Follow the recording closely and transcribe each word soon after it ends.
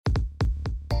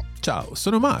Ciao,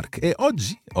 sono Mark e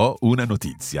oggi ho una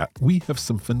notizia. We have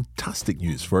some fantastic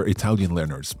news for Italian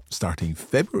learners. Starting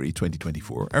February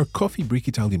 2024, our Coffee Break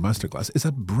Italian Masterclass is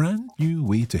a brand new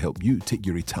way to help you take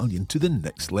your Italian to the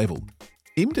next level.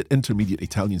 Aimed at intermediate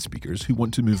Italian speakers who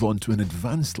want to move on to an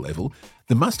advanced level,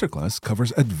 the masterclass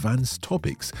covers advanced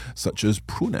topics such as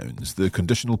pronouns, the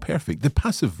conditional perfect, the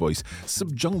passive voice,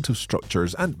 subjunctive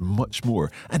structures, and much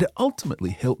more, and it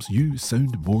ultimately helps you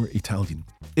sound more Italian.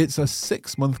 It's a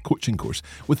 6-month coaching course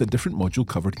with a different module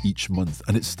covered each month,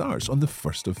 and it starts on the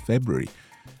 1st of February.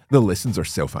 The lessons are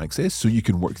self-access, so you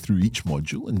can work through each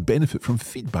module and benefit from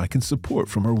feedback and support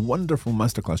from our wonderful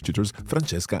masterclass tutors,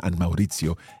 Francesca and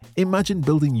Maurizio. Imagine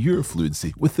building your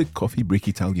fluency with the Coffee Break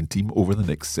Italian team over the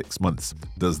next 6 months.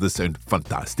 Does this sound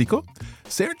fantastico?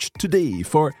 Search today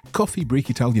for Coffee Break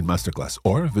Italian Masterclass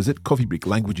or visit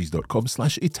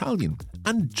coffeebreaklanguages.com/Italian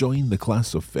and join the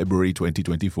class of February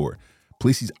 2024.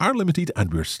 Places are limited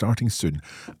and we're starting soon.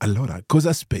 Allora,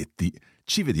 cosa aspetti?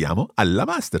 Ci vediamo alla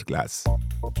masterclass.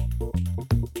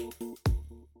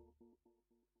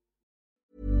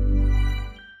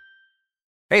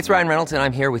 Hey, it's Ryan Reynolds, and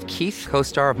I'm here with Keith,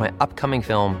 co-star of my upcoming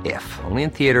film, If, only in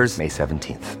theaters May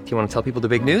 17th. Do you want to tell people the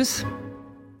big news?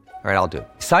 All right, I'll do it.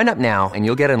 Sign up now and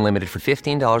you'll get unlimited for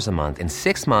 $15 a month and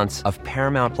 6 months of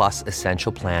Paramount Plus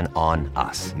Essential Plan on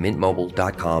us.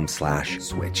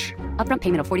 MintMobile.com/switch. Upfront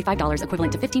payment of $45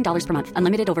 equivalent to $15 per month.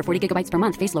 Unlimited over 40 gigabytes per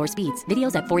month. Face lower speeds.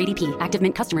 Videos at 480p. Active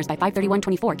Mint customers by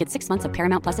 531.24 get 6 months of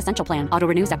Paramount Plus Essential Plan. Auto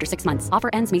renews after 6 months. Offer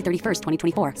ends May 31st,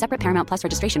 2024. Separate Paramount Plus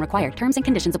registration required. Terms and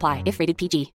conditions apply if rated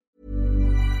PG.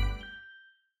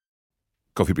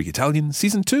 Coffee Break Italian,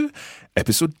 Season 2,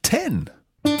 Episode 10.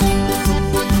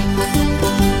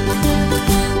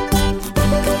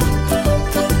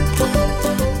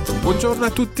 Buongiorno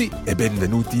a tutti e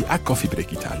benvenuti a Coffee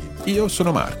Break Italian. Io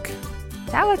sono Mark.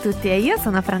 Ciao a tutti, e io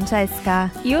sono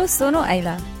Francesca. Io sono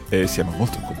Ayla. E siamo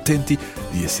molto contenti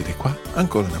di essere qua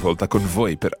ancora una volta con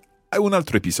voi per un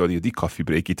altro episodio di Coffee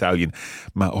Break Italian,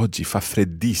 ma oggi fa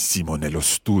freddissimo nello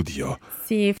studio.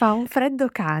 Sì, fa un freddo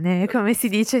cane, come si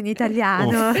dice in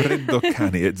italiano. Oh, freddo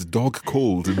cane. It's dog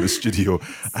cold in the studio.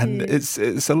 And it's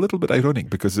a little bit ironic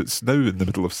because it's now in the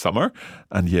middle of summer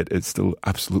and yet it's still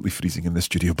absolutely freezing in the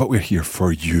studio. But we're here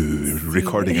for you,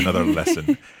 recording another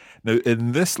lesson. Now,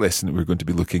 in this lesson, we're going to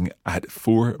be looking at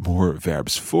 4 more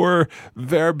verbs. 4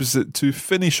 verbs to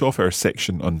finish off our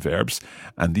section on verbs.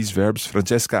 And these verbs,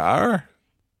 Francesca, are?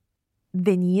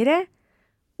 Venire,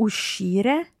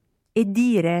 uscire e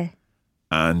dire.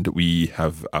 And we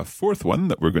have a 4th one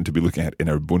that we're going to be looking at in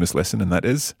our bonus lesson, and that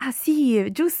is? Ah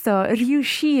sì, giusto,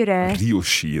 riuscire.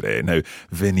 Riuscire. Now,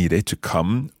 venire, to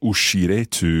come, uscire,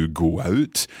 to go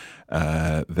out.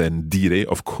 Then dire,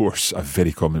 of course, a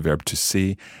very common verb to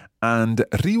say. And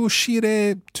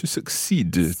riuscire, to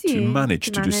succeed, to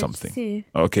manage to do something. Sì.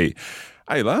 Ok.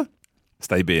 Ayla,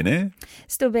 stai bene?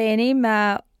 Sto bene,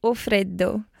 ma ho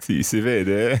freddo. Sì, si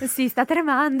vede. Sì, sta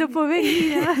tremando,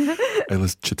 poverina.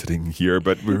 Ayla's chittering here,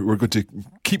 but we're going to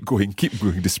keep going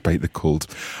despite the cold.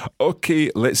 Okay,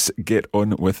 let's get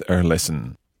on with our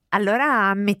lesson.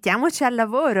 Allora, mettiamoci al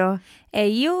lavoro. E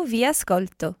io vi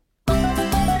ascolto.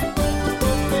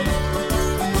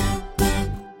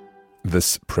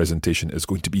 This presentation is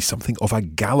going to be something of a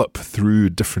gallop through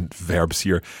different verbs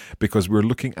here because we're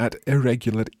looking at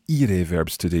irregular ire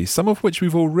verbs today, some of which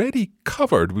we've already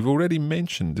covered, we've already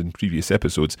mentioned in previous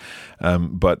episodes,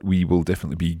 but we will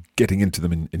definitely be getting into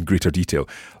them in greater detail.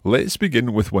 Let's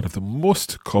begin with one of the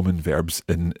most common verbs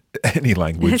in any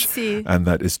language, Sì. and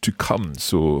that is to come.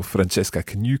 So, Francesca,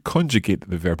 can you conjugate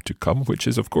the verb to come, which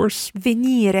is, of course,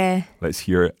 Venire. let's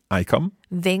hear I come,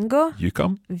 Vengo, you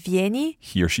come, vieni,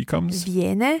 he or she comes,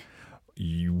 viene,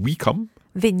 we come,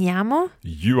 veniamo,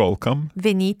 you all come,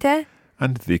 venite,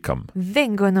 and they come.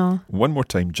 vengono. One more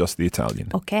time, just the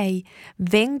Italian. Ok,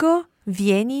 vengo,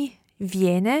 vieni,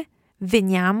 viene,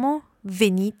 veniamo,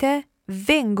 venite,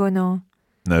 vengono.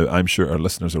 Now, I'm sure our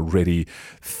listeners are already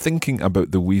thinking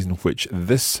about the ways in which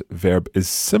this verb is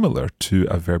similar to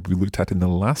a verb we looked at in the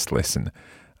last lesson.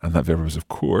 And that verb was, of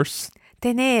course,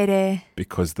 Tenere.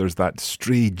 because there's that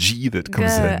stray G that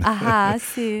comes in. Aha,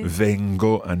 sì.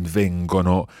 Vengo and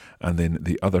vengono, and then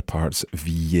the other parts,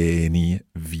 vieni,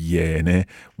 viene,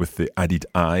 with the added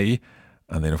I,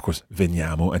 and then of course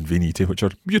veniamo and venite, which are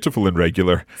beautiful and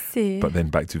regular, Sì. but then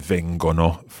back to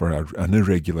vengono for an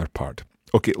irregular part.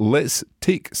 Okay, let's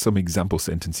take some example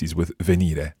sentences with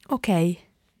venire. Ok.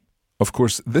 Of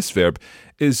course, this verb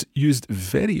is used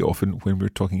very often when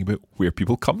we're talking about where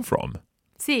people come from.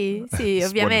 Sì, It's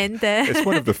ovviamente. It's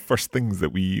one of the first things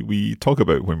that we talk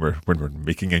about when we're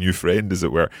making a new friend, as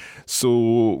it were.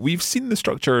 So we've seen the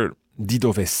structure di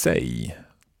dove sei.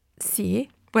 Sì.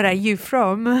 Where are you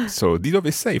from? So, di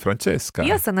dove sei, Francesca?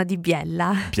 Io sono di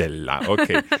Biella. Biella,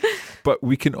 okay. But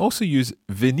we can also use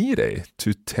venire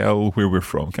to tell where we're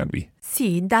from, can't we?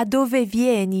 Sì, da dove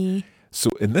vieni?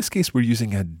 So in this case, we're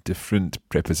using a different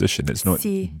preposition. It's not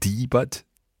Sì. di, but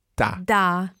da.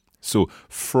 Da. So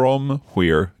from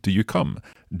where do you come?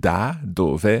 Da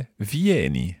dove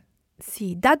vieni?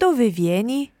 Sì, da dove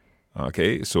vieni?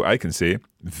 Okay, so I can say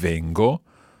vengo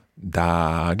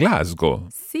da Glasgow.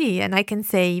 Sì, and I can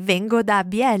say vengo da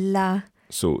Biella.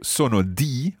 So sono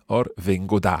di or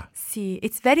vengo da. Sì,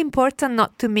 it's very important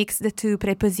not to mix the two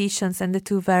prepositions and the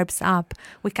two verbs up.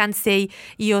 We can't say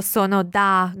io sono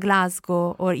da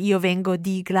Glasgow or io vengo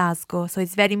di Glasgow. So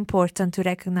it's very important to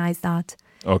recognize that.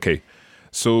 Okay.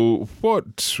 So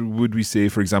what would we say,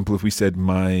 for example, if we said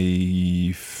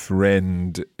my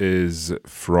friend is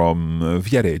from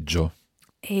Viareggio?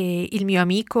 E il mio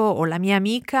amico o la mia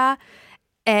amica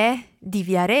è di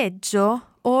Viareggio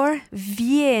or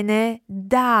viene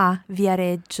da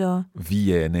Viareggio.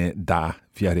 Viene da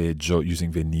Viareggio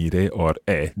using venire or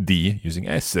è di using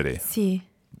essere. Sì.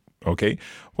 Okay.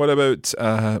 What about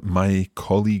my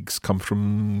colleagues come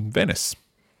from Venice?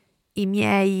 I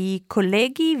miei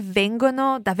colleghi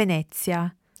vengono da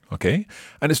Venezia. Okay.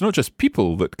 And it's not just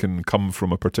people that can come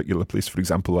from a particular place. For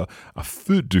example, a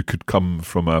food could come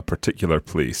from a particular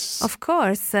place. Of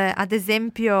course, ad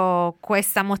esempio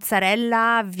questa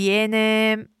mozzarella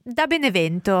viene da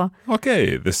Benevento.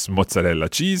 Okay, this mozzarella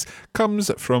cheese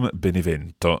comes from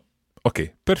Benevento.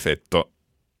 Okay, perfetto.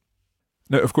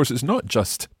 Now, of course, it's not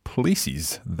just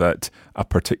places that a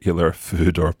particular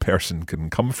food or person can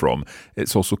come from.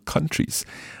 It's also countries.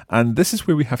 And this is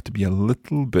where we have to be a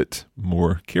little bit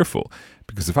more careful.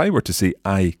 Because if I were to say,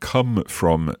 I come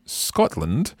from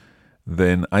Scotland,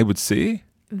 then I would say...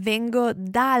 Vengo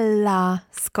dalla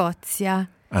Scozia.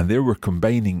 And there we're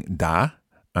combining da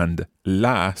and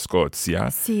la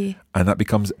Scozia. Sì. And that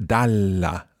becomes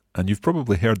dalla. And you've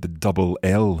probably heard the double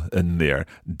L in there.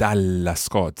 Dalla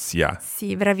Scozia.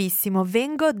 Sì, bravissimo.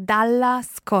 Vengo dalla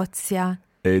Scozia.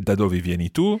 E da dove vieni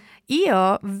tu?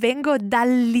 Io vengo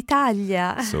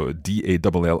dall'Italia. So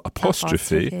D-A-double-L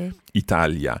apostrophe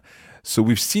Italia. So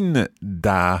we've seen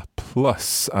da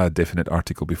plus a definite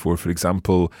article before. For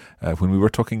example, when we were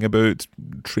talking about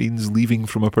trains leaving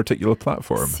from a particular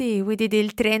platform. Sì, we did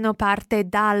il treno parte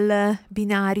dal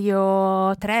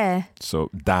binario 3. So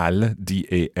dal,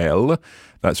 D-A-L,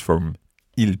 that's from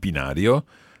il binario,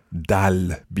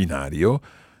 dal binario.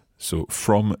 So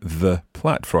from the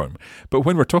platform. But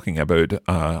when we're talking about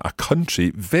a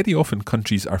country, very often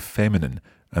countries are feminine.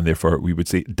 And therefore we would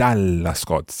say dalla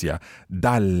Scozia,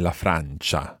 dalla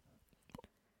Francia.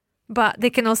 But they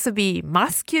can also be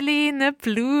masculine,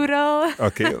 plural.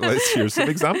 Okay, let's hear some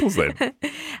examples then.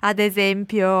 Ad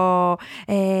esempio,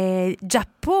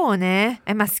 Giappone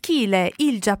è maschile,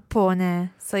 il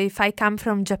Giappone. So if I come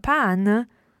from Japan,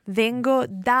 vengo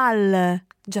dal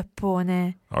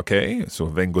Giappone. Okay, so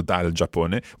vengo dal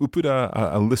Giappone. We'll put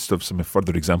a list of some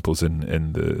further examples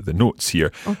in the notes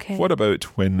here. Okay. What about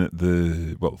when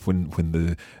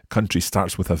the country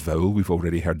starts with a vowel? We've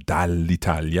already heard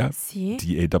dall'Italia, Sì.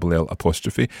 D-A-double-L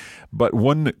apostrophe. But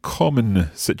one common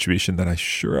situation that I'm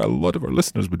sure a lot of our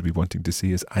listeners would be wanting to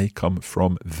say is I come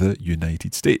from the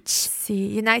United States.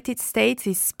 Sì, United States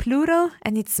is plural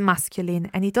and it's masculine.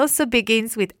 And it also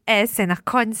begins with S and a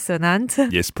consonant.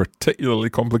 Yes, particularly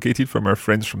complicated from our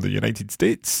friends from the United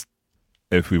States.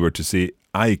 If we were to say,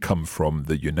 I come from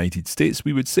the United States,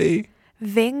 we would say...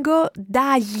 Vengo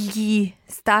dagli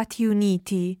Stati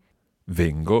Uniti.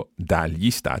 Vengo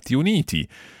dagli Stati Uniti.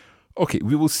 Okay,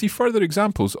 we will see further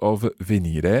examples of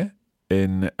venire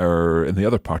in the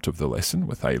other part of the lesson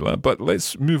with Ayla, but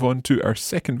let's move on to our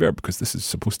second verb because this is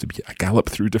supposed to be a gallop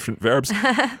through different verbs.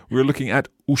 We're looking at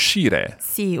uscire.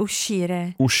 Sì,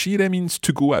 uscire. Uscire means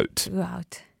to go out. Go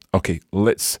out. Okay,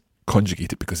 let's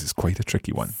conjugate it because it's quite a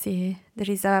tricky one. Sì,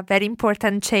 there is a very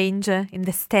important change in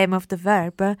the stem of the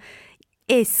verb.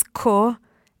 Esco,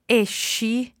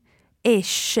 esci,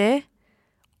 esce,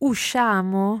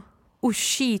 usciamo,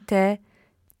 uscite,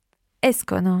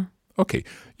 escono. Okay,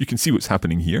 you can see what's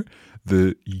happening here.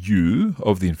 The U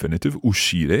of the infinitive,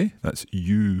 uscire, that's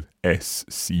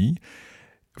U-S-C,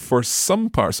 for some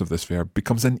parts of this verb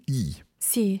becomes an E.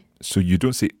 Sì. So you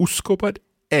don't say usco, but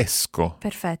esco.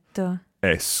 Perfetto.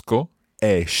 Esco,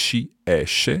 esci,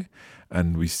 esce.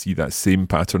 And we see that same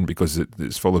pattern because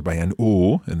it's followed by an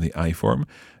O in the I form,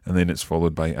 and then it's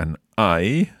followed by an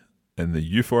I in the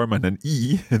U form and an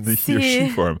E in the he or she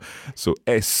form. So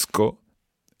esco,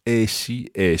 esci,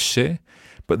 esce.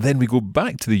 But then we go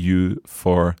back to the U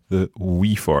for the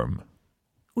we form.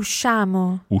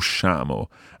 Usciamo. Usciamo.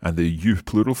 And the you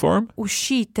plural form.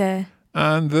 Uscite.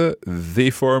 And the they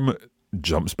form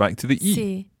jumps back to the E.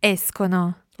 Sì,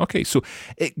 escono. Okay, so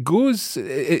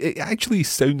it actually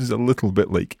sounds a little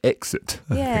bit like exit.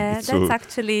 I Yeah, think. So that's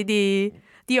actually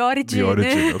the origin. the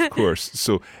origin, of course.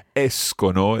 So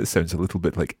escono, it sounds a little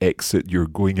bit like exit, you're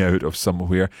going out of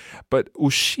somewhere. But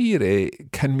uscire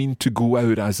can mean to go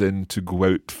out, as in to go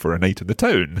out for a night in the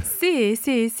town. Sì,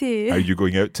 sì, sì. Are you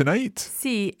going out tonight?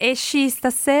 Sì, esci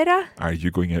stasera? Are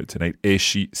you going out tonight?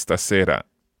 Esci stasera.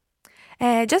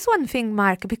 Just one thing,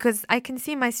 Mark, because I can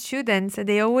see my students,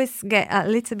 they always get a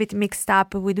little bit mixed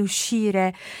up with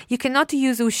uscire. You cannot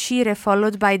use uscire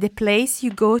followed by the place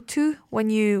you go to when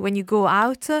you go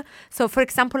out. So, for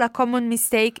example, a common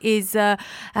mistake is,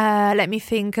 let me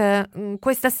think,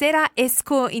 questa sera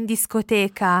esco in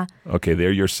discoteca. Okay,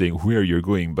 there you're saying where you're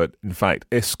going, but in fact,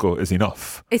 esco is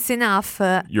enough. It's enough.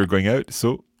 You're going out,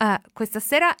 so Questa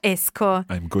sera esco.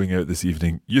 I'm going out this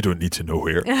evening. You don't need to know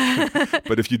where.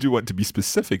 But if you do want to be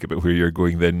specific about where you're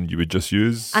going, then you would just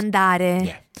use Andare.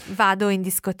 Yeah. Vado in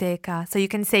discoteca. So you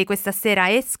can say questa sera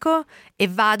esco e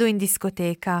vado in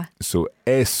discoteca. So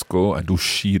esco and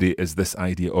uscire is this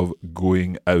idea of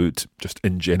going out just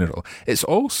in general. It's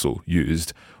also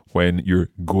used when you're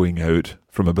going out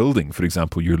from a building. For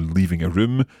example, you're leaving a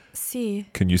room. Sì.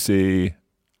 Can you say,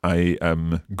 I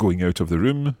am going out of the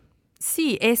room?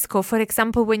 Sì, esco. For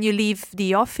example, when you leave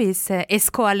the office,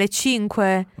 esco alle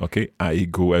 5. Okay, I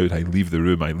go out, I leave the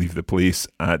room, I leave the place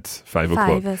at 5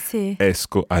 o'clock. 5, sì.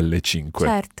 Esco alle 5.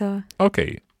 Certo.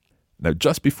 Okay. Now,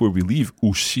 just before we leave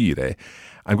uscire,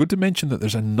 I'm going to mention that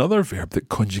there's another verb that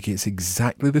conjugates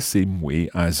exactly the same way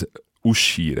as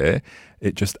uscire.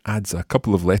 It just adds a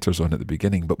couple of letters on at the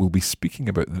beginning, but we'll be speaking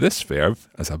about this verb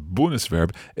as a bonus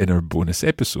verb in our bonus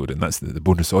episode, and that's the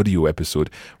bonus audio episode,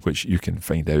 which you can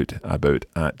find out about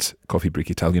at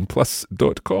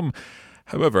coffeebreakitalianplus.com.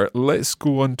 However, let's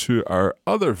go on to our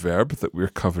other verb that we're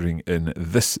covering in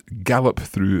this gallop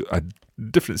through a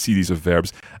different series of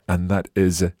verbs, and that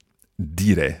is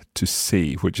dire, to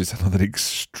say, which is another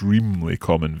extremely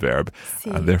common verb,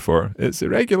 Sì. and therefore it's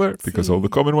irregular because Sì. all the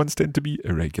common ones tend to be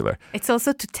irregular. It's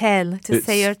also to tell, to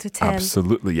say or to tell.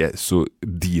 Absolutely, yeah. So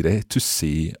dire, to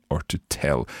say or to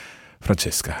tell.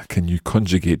 Francesca, can you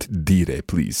conjugate dire,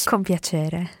 please? Con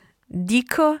piacere.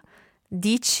 Dico,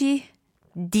 dici,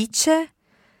 dice,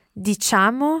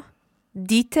 diciamo,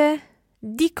 dite,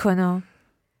 dicono.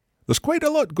 There's quite a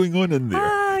lot going on in there.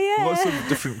 Ah, yeah. Lots of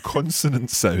different consonant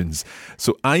sounds.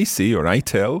 So I say or I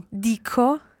tell,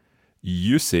 Dico,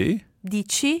 you say,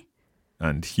 dici,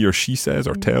 and he or she says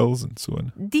or tells, and so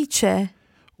on. dice,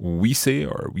 We say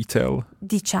or we tell,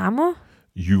 diciamo,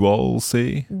 you all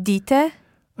say, dite,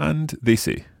 and they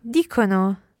say.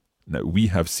 dicono. Now, we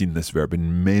have seen this verb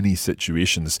in many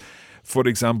situations. For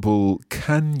example,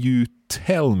 can you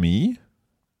tell me?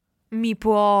 Mi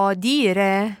può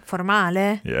dire,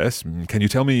 formale. Yes. Can you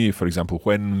tell me, for example,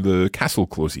 when the castle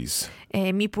closes?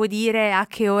 Mi può dire a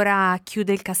che ora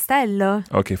chiude il castello?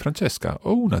 Okay, Francesca,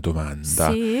 ho una domanda.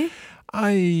 Sì.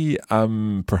 I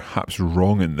am perhaps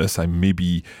wrong in this. I may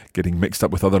be getting mixed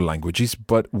up with other languages,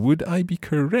 but would I be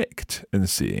correct in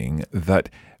saying that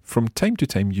from time to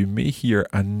time you may hear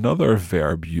another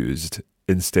verb used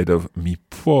instead of mi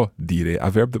può dire, a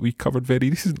verb that we covered very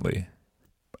recently?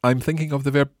 I'm thinking of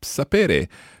the verb sapere.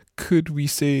 Could we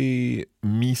say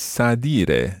mi sa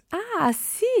dire Ah,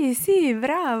 sì, sì,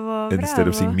 bravo, instead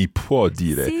of saying mi può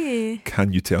dire? Sì.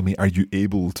 Can you tell me? Are you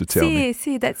able to tell me?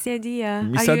 Sì, that's the idea.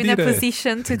 Mi Are sa you in a dire-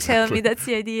 position to tell me that's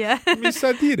the idea? Mi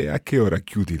sa dire a che ora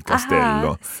chiudi il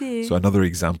castello? sì. So another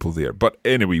example there. But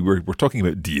anyway, we're talking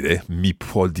about dire, mi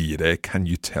può dire, can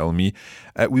you tell me?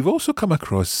 We've also come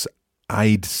across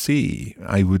I'd say,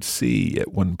 I would say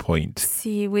at one point.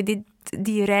 Sì, we did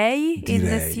direi in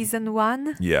Direi. season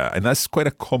 1. Yeah, and that's quite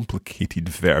a complicated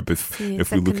verb if Sì, if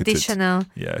it's we a look at it. conditional.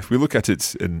 Yeah, if we look at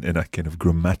it in a kind of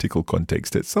grammatical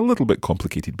context, it's a little bit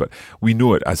complicated, but we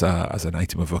know it as an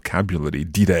item of vocabulary,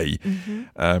 direi.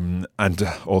 And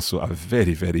also a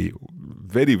very, very,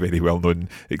 very, very well-known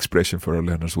expression for our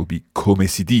learners will be come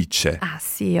si dice. Ah,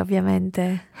 sì,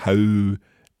 ovviamente. How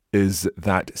is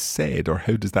that said, or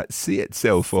how does that say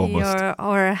itself Sì, almost?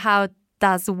 or how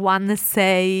does one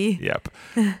say? Yep.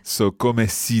 So, come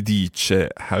si dice,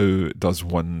 how does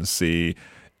one say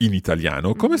in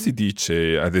italiano? Come si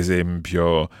dice, ad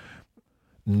esempio,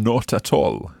 not at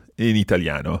all in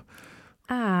italiano?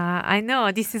 Ah, I know.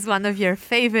 This is one of your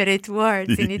favorite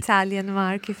words in Italian,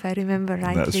 Mark, if I remember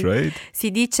rightly. That's right.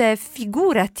 Si dice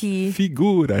figurati.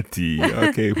 Figurati.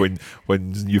 Okay, when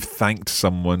you've thanked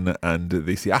someone and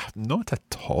they say, not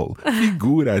at all,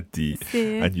 figurati.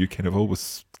 Sì. And you kind of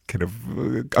always kind of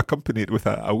accompany it with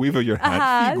a wave of your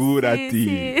hand.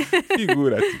 Figurati. Sì.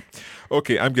 Figurati.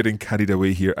 Okay, I'm getting carried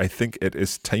away here. I think it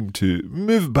is time to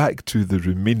move back to the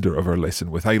remainder of our lesson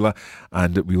with Ayla,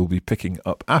 and we will be picking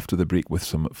up after the break with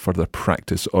some further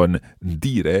practice on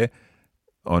dire,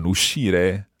 on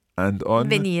uscire, and on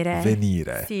Venire.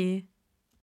 venire. Sì.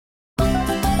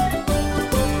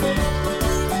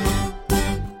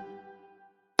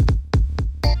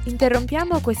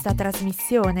 Interrompiamo questa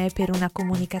trasmissione per una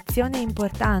comunicazione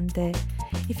importante.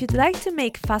 If you'd like to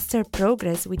make faster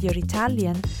progress with your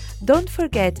Italian, don't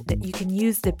forget that you can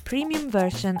use the premium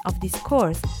version of this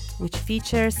course, which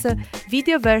features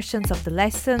video versions of the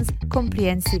lessons,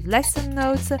 comprehensive lesson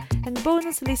notes, and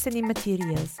bonus listening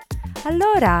materials.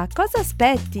 Allora, cosa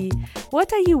aspetti?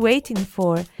 What are you waiting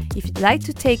for? If you'd like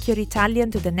to take your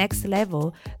Italian to the next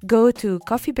level, go to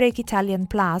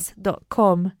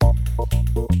coffeebreakitalianplus.com.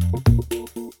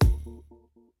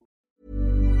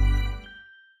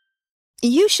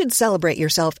 You should celebrate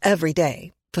yourself every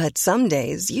day, but some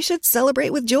days you should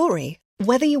celebrate with jewelry.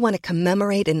 Whether you want to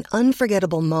commemorate an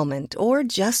unforgettable moment or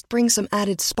just bring some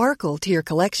added sparkle to your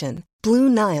collection, Blue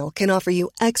Nile can offer you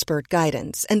expert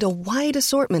guidance and a wide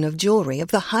assortment of jewelry of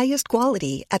the highest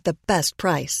quality at the best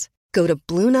price. Go to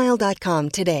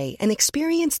BlueNile.com today and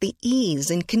experience the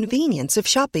ease and convenience of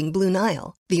shopping Blue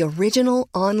Nile, the original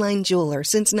online jeweler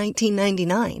since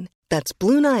 1999. That's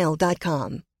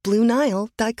BlueNile.com.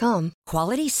 BlueNile.com.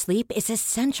 Quality sleep is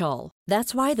essential.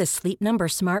 That's why the Sleep Number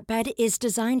Smart Bed is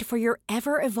designed for your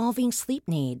ever-evolving sleep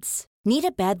needs. Need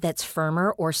a bed that's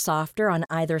firmer or softer on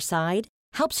either side?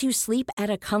 Helps you sleep at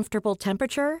a comfortable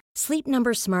temperature? Sleep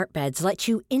Number Smart Beds let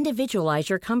you individualize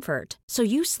your comfort, so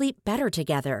you sleep better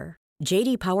together.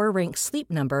 J.D. Power ranks Sleep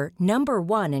Number number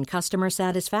 1 in customer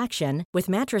satisfaction with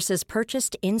mattresses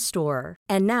purchased in-store.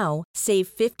 And now, save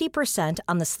 50%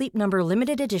 on the Sleep Number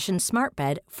Limited Edition Smart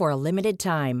Bed for a limited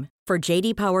time. For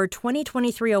J.D. Power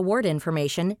 2023 award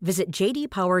information, visit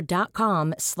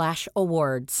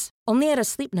jdpower.com/awards. Only at a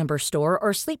Sleep Number store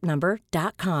or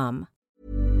sleepnumber.com.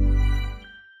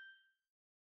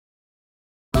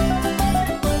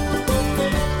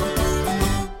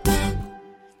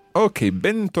 Okay,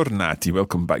 bentornati.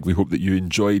 Welcome back. We hope that you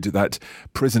enjoyed that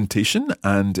presentation,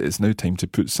 and it's now time to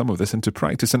put some of this into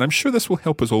practice. And I'm sure this will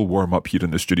help us all warm up here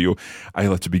in the studio.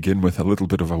 Ayla, to begin with a little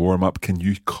bit of a warm up, can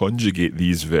you conjugate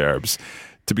these verbs?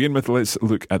 To begin with, let's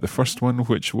look at the first one,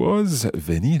 which was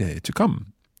venire, to come.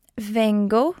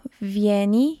 Vengo,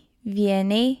 vieni,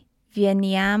 viene,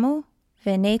 veniamo,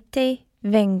 venete,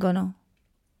 vengono.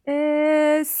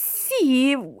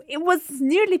 Sì, it was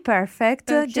nearly perfect.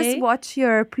 Okay. Just watch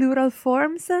your plural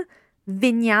forms.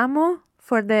 Veniamo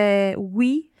for the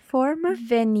we form.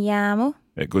 Veniamo.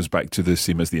 It goes back to the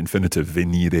same as the infinitive,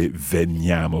 venire,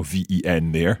 veniamo,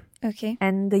 V-E-N there. Okay.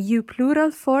 And the you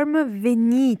plural form,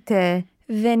 venite.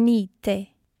 Venite.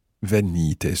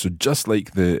 Venite. So just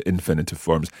like the infinitive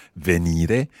forms,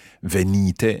 venire,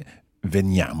 venite,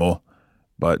 veniamo.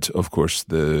 But, of course,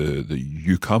 the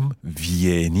you come,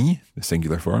 vieni, the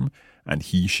singular form, and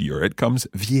he, she, or it comes,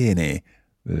 viene,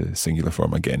 the singular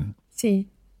form again. Sì.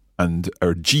 And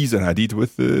our G's are added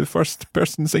with the first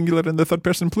person singular and the third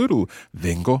person plural.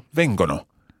 Vengo, vengono.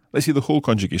 Let's see the whole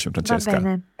conjugation, Francesca. Va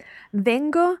bene.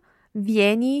 Vengo,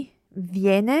 vieni,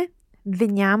 viene,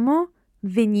 veniamo,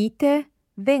 venite,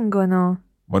 vengono.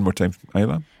 One more time,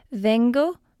 Ayla.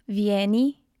 Vengo,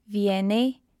 vieni,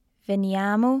 viene,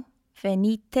 veniamo,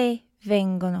 venite,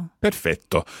 vengono.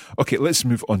 Perfetto. Okay, let's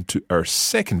move on to our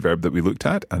second verb that we looked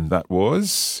at, and that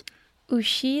was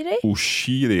Uscire.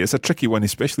 uscire. It's a tricky one,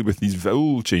 especially with these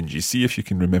vowel changes. See if you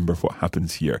can remember what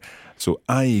happens here. So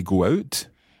I go out,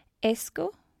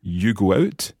 Esco. you go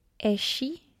out,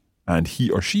 Esci. and he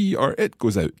or she or it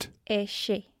goes out.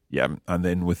 Esce. Yeah, and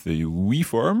then with the we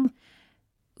form,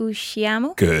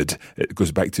 Usciamo. good. It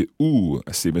goes back to u,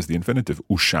 same as the infinitive.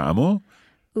 Usciamo,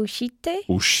 Uscite.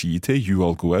 uscite, you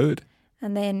all go out.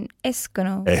 And then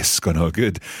escono. Escono,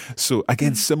 good. So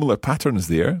again, similar patterns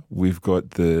there. We've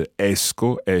got the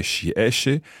esco, esci,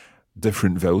 esce,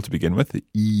 different vowel to begin with, the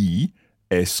e,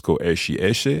 esco, esci,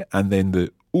 esce, and then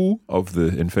the u of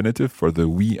the infinitive for the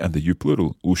we and the you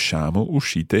plural. Usciamo,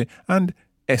 uscite, and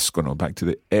escono, back to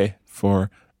the e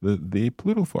for the they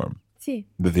plural form. Sì.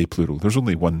 The they plural. There's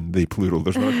only one they plural.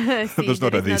 There's not, Sì, there's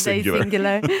not a they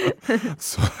singular.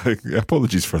 So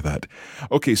apologies for that.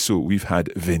 Okay, so we've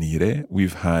had venire,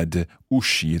 we've had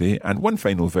uscire, and one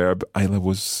final verb, Ayla,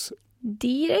 was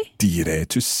Dire. dire,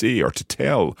 to say or to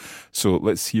tell. So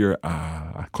let's hear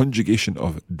a conjugation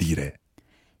of dire.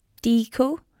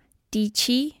 Dico.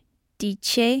 Dici.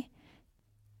 Dice.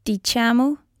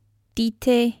 Diciamo.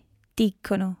 Dite.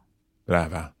 Dicono.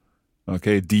 Brava.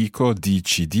 Okay, dico,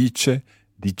 dici, dice,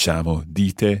 diciamo,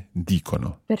 dite,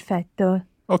 dicono. Perfetto.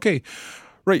 Okay,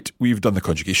 right, we've done the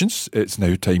conjugations. It's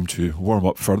now time to warm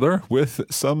up further with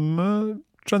some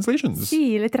translations.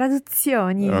 Sì, le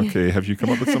traduzioni. Okay, have you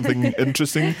come up with something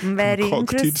interesting? Very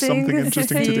Concocted interesting. something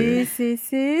interesting today?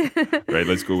 Sì. Right,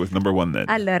 let's go with number 1 then.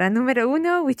 Allora, numero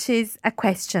 1, which is a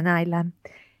question, Ayla.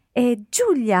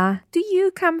 Giulia, do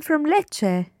you come from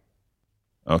Lecce?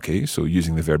 Okay, so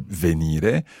using the verb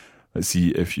venire, let's see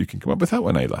if you can come up with that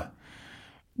one, Ayla.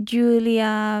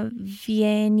 Giulia,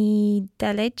 vieni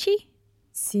da Lecce?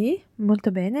 Sì,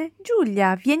 molto bene.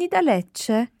 Giulia, vieni da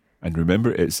Lecce? And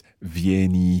remember, it's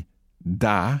vieni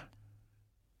da,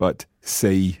 but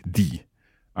sei di.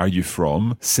 Are you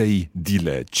from sei di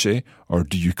Lecce, or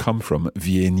do you come from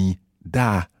vieni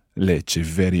da Lecce?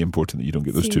 Very important that you don't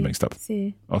get those two mixed up.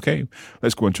 Sì. Okay,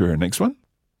 let's go on to our next one.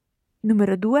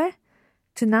 Numero 2.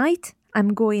 Tonight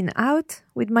I'm going out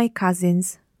with my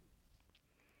cousins.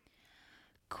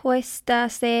 Questa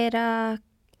sera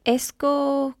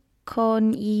esco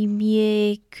con I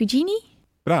miei cugini?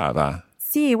 Brava.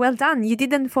 Sì, well done. You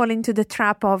didn't fall into the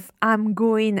trap of I'm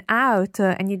going out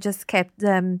and you just kept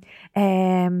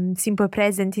simple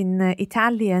present in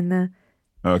Italian.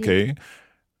 Okay.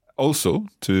 Also,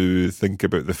 to think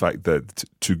about the fact that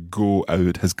to go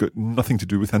out has got nothing to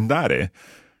do with andare.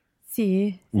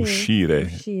 Sì. Uscire.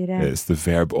 Uscire. It's the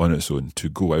verb on its own, to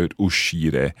go out,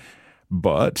 uscire.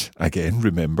 But, again,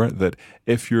 remember that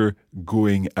if you're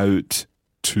going out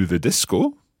to the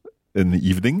disco in the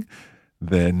evening,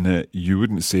 then you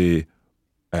wouldn't say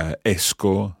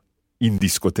esco in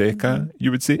discoteca.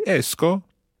 You would say esco,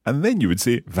 and then you would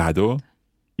say vado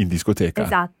in discoteca.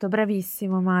 Esatto,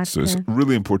 bravissimo, Mark. So it's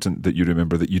really important that you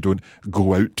remember that you don't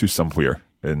go out to somewhere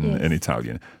in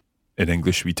Italian. In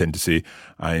English, we tend to say,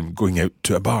 I'm going out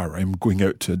to a bar, I'm going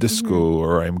out to a disco,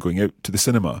 or I'm going out to the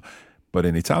cinema. But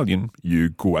in Italian, you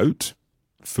go out,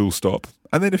 full stop.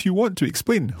 And then if you want to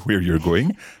explain where you're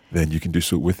going, then you can do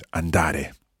so with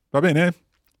andare. Va bene?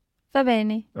 Va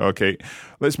bene. Okay,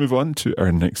 let's move on to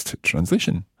our next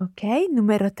translation. Ok,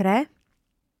 numero 3.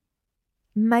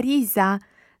 Marisa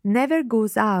never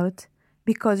goes out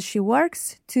because she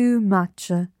works too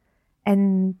much.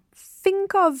 And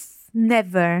think of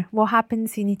never, what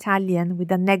happens in Italian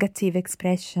with a negative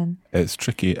expression. It's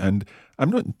tricky, and I'm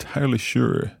not entirely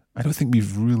sure. I don't think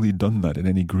we've really done that in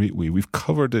any great way. We've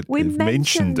covered it, We we've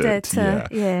mentioned it.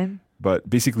 Yeah. But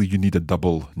basically, you need a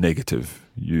double negative.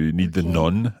 You need the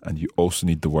non, and you also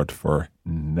need the word for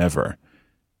never.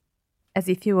 As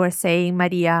if you were saying,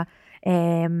 Maria...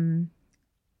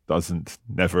 Doesn't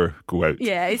never go out.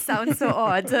 Yeah, it sounds so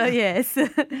odd. Yes.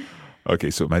 Okay,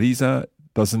 so Marisa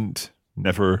doesn't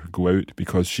never go out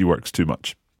because she works too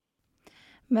much.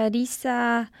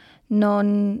 Marisa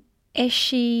non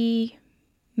esce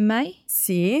mai?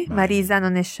 Sì, Marisa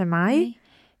non esce mai.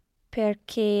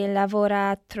 Perché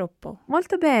lavora troppo.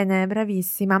 Molto bene,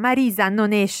 bravissima. Marisa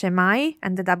non esce mai,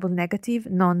 and the double negative,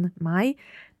 non mai,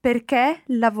 perché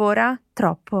lavora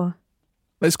troppo.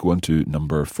 Let's go on to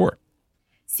number 4.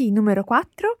 Sì, numero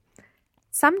 4.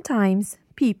 Sometimes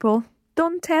people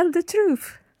don't tell the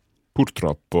truth.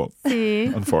 Purtroppo.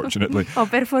 Sì. Unfortunately. O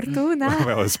per fortuna.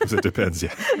 Well, I suppose it depends,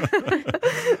 yeah.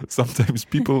 Sometimes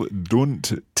people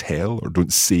don't tell or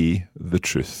don't say the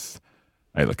truth.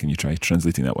 Ayla, can you try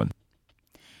translating that one?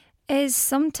 Is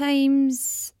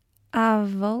sometimes a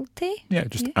volte? Yeah,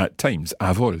 just at times,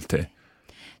 a volte.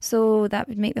 So that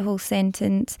would make the whole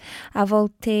sentence. A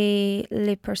volte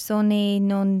le persone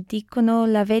non dicono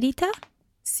la verità?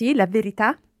 Sì, la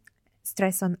verità.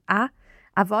 Stress on A.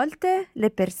 A volte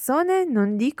le persone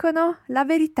non dicono la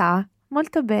verità.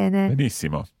 Molto bene.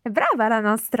 Benissimo. È brava la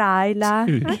nostra Ayla.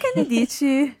 Sì. Ma che ne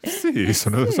dici? Sì,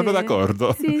 sono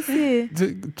d'accordo. Sì.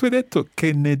 Tu hai detto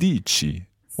che ne dici.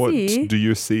 What Sì. do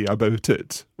you say about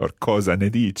it? Or cosa ne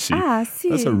dici? Ah, sì.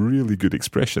 That's a really good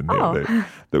expression there Oh.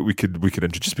 that we could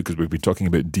introduce because we've been talking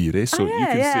about dire. So you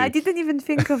can I say didn't even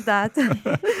think of that.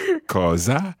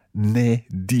 cosa ne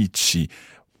dici?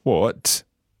 What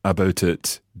about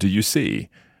it do you say?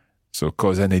 So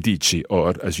cosa ne dici?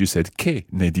 Or as you said, che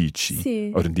ne dici?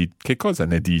 Sì. Or indeed, che cosa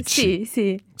ne dici?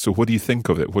 Sì. So what do you think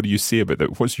of it? What do you say about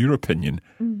it? What's your opinion?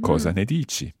 Cosa ne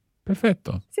dici?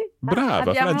 Perfetto. Sì.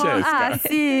 Brava, Francesca. Ah,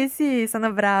 sì,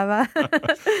 sono brava.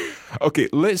 Okay,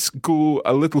 let's go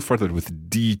a little further with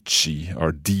dici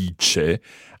or dice,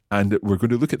 and we're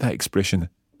going to look at that expression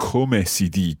come si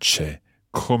dice.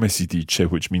 Come si dice,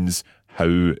 which means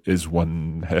how is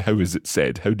it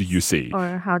said? How do you say?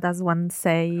 Or how does one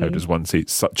say? How does one say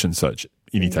such and such?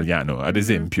 in italiano. Ad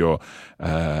esempio,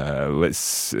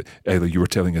 you were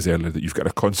telling us earlier that you've got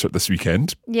a concert this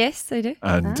weekend. Yes, I do.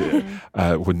 And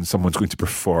when someone's going to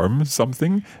perform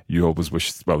something, you always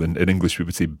wish, well, in English we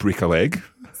would say break a leg.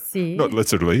 Sì. Not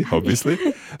literally, obviously.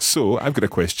 So I've got a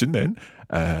question then.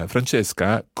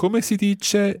 Francesca, come si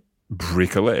dice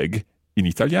break a leg in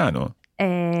italiano?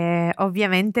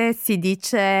 Ovviamente si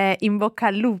dice in bocca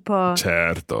al lupo.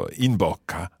 Certo, in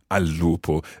bocca al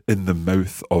lupo, in the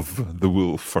mouth of the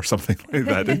wolf, or something like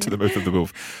that, into the mouth of the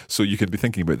wolf. So you can be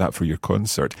thinking about that for your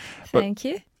concert. Thank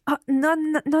you. Oh, no,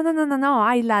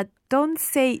 Ayla, don't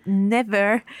say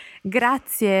never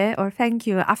grazie or thank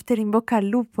you after in bocca al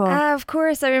lupo. Of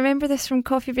course, I remember this from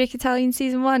Coffee Break Italian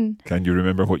Season 1. Can you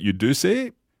remember what you do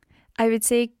say? I would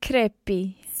say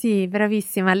crepi. Sì,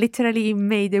 bravissima. Literally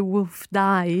made a wolf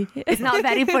die. It's not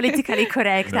very politically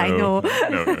correct, I know.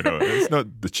 No. It's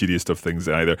not the cheeriest of things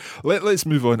either. Let's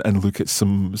move on and look at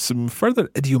some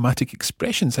further idiomatic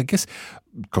expressions. I guess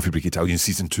Coffee Break Italian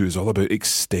Season 2 is all about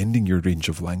extending your range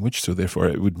of language, so therefore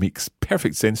it would make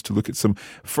perfect sense to look at some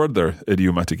further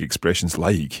idiomatic expressions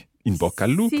like in bocca al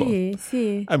lupo.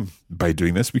 Sì. By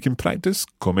doing this, we can practice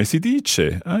come si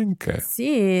dice anche.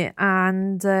 Sì,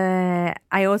 and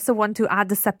I also want to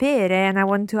add sapere, and I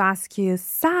want to ask you,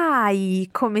 sai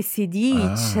come si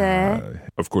dice?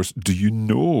 Of course, do you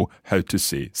know how to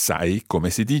say sai come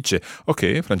si dice?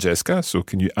 Okay, Francesca, so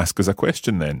can you ask us a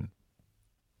question then?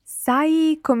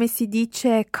 Sai come si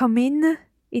dice come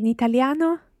in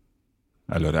italiano?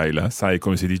 Allora, Ayla, sai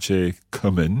come si dice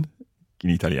come in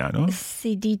italiano?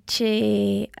 Si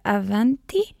dice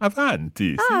avanti.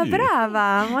 Avanti, Ah, sì.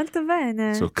 brava, molto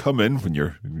bene. So come in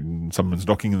when someone's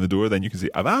knocking on the door, then you can say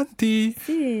avanti.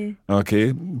 Sì.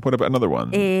 Okay, what about another one?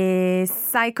 E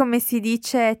sai come si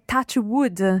dice touch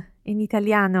wood in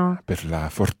italiano? Per la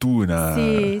fortuna.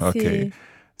 Sì, okay. sì.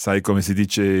 Sai come si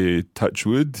dice touch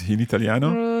wood in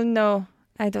italiano? No,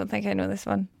 I don't think I know this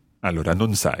one. Allora,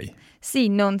 non sai. Sì,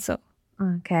 non so.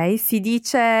 Ok, si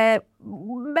dice,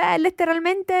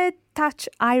 letteralmente touch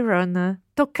iron,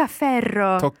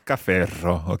 toccaferro.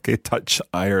 Toccaferro, okay, touch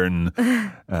iron.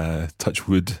 Touch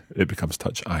wood, it becomes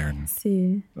touch iron.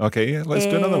 Sì. Okay, let's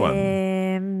do another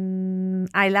one.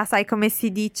 Ayla, sai come si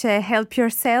dice help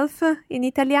yourself in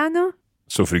italiano?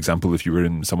 So, for example, if you were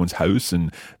in someone's house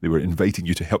and they were inviting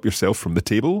you to help yourself from the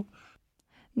table.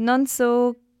 Non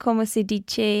so come si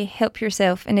dice help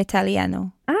yourself in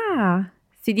italiano.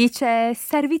 Si dice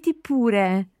serviti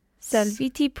pure.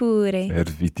 Serviti pure.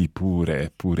 Serviti pure.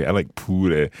 I like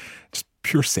pure. Just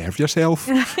pure serve yourself.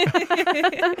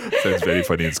 Sounds very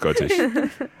funny in Scottish.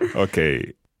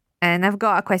 Okay. And I've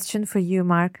got a question for you,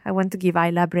 Mark. I want to give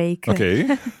Ayla a break. Okay.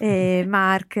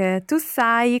 Mark, tu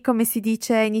sai come si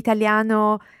dice in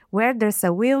italiano where there's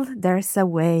a will, there's a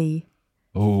way?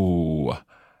 Oh,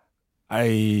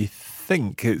 I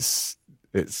think it's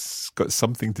got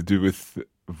something to do with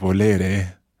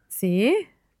volere, Sì?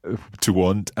 to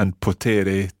want, and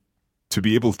potere, to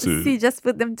be able to. Sì, just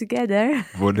put them together.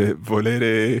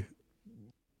 Volere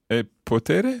e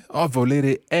potere? Oh,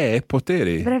 volere è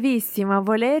potere. Bravissima,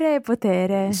 volere e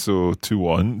potere. So to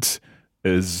want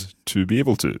is to be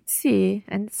able to. Sì,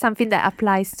 and something that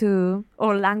applies to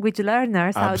all language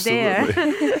learners out there.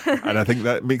 And I think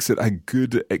that makes it a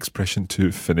good expression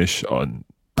to finish on.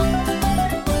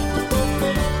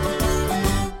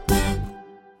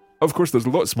 Of course, there's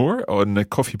lots more on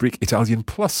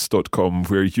coffeebreakitalianplus.com,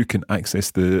 where you can access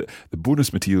the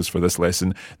bonus materials for this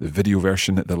lesson, the video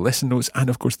version, the lesson notes, and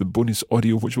of course the bonus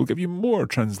audio, which will give you more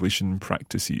translation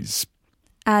practices.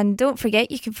 And don't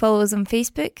forget, you can follow us on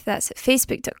Facebook. That's at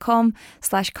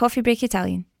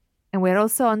facebook.com/coffeebreakitalian. And we're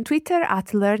also on Twitter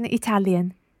at Learn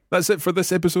Italian. That's it for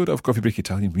this episode of Coffee Break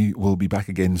Italian. We will be back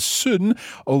again soon,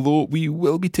 although we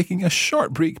will be taking a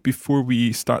short break before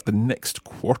we start the next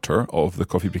quarter of the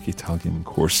Coffee Break Italian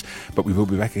course. But we will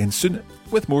be back again soon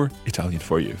with more Italian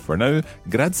for you. For now,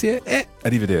 grazie e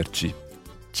arrivederci.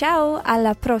 Ciao,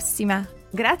 alla prossima.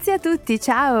 Grazie a tutti,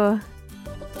 ciao!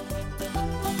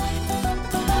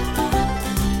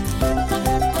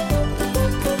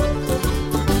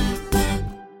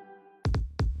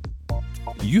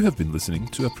 You have been listening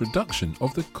to a production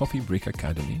of the Coffee Break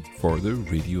Academy for the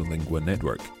Radiolingua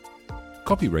Network.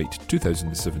 Copyright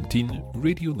 2017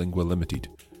 Radiolingua Limited.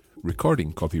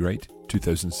 Recording copyright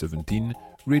 2017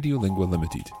 Radiolingua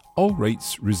Limited. All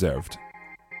rights reserved.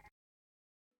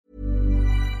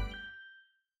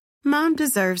 Mom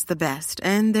deserves the best,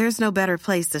 and there's no better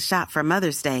place to shop for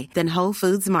Mother's Day than Whole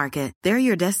Foods Market. They're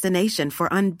your destination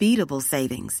for unbeatable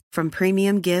savings, from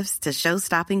premium gifts to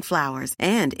show-stopping flowers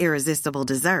and irresistible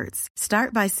desserts.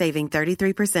 Start by saving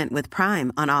 33% with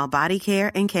Prime on all body care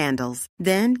and candles.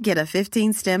 Then get a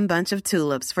 15-stem bunch of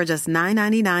tulips for just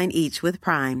 $9.99 each with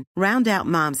Prime. Round out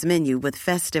Mom's menu with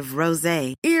festive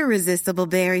rosé, irresistible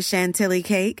berry chantilly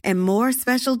cake, and more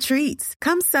special treats.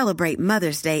 Come celebrate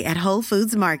Mother's Day at Whole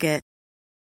Foods Market.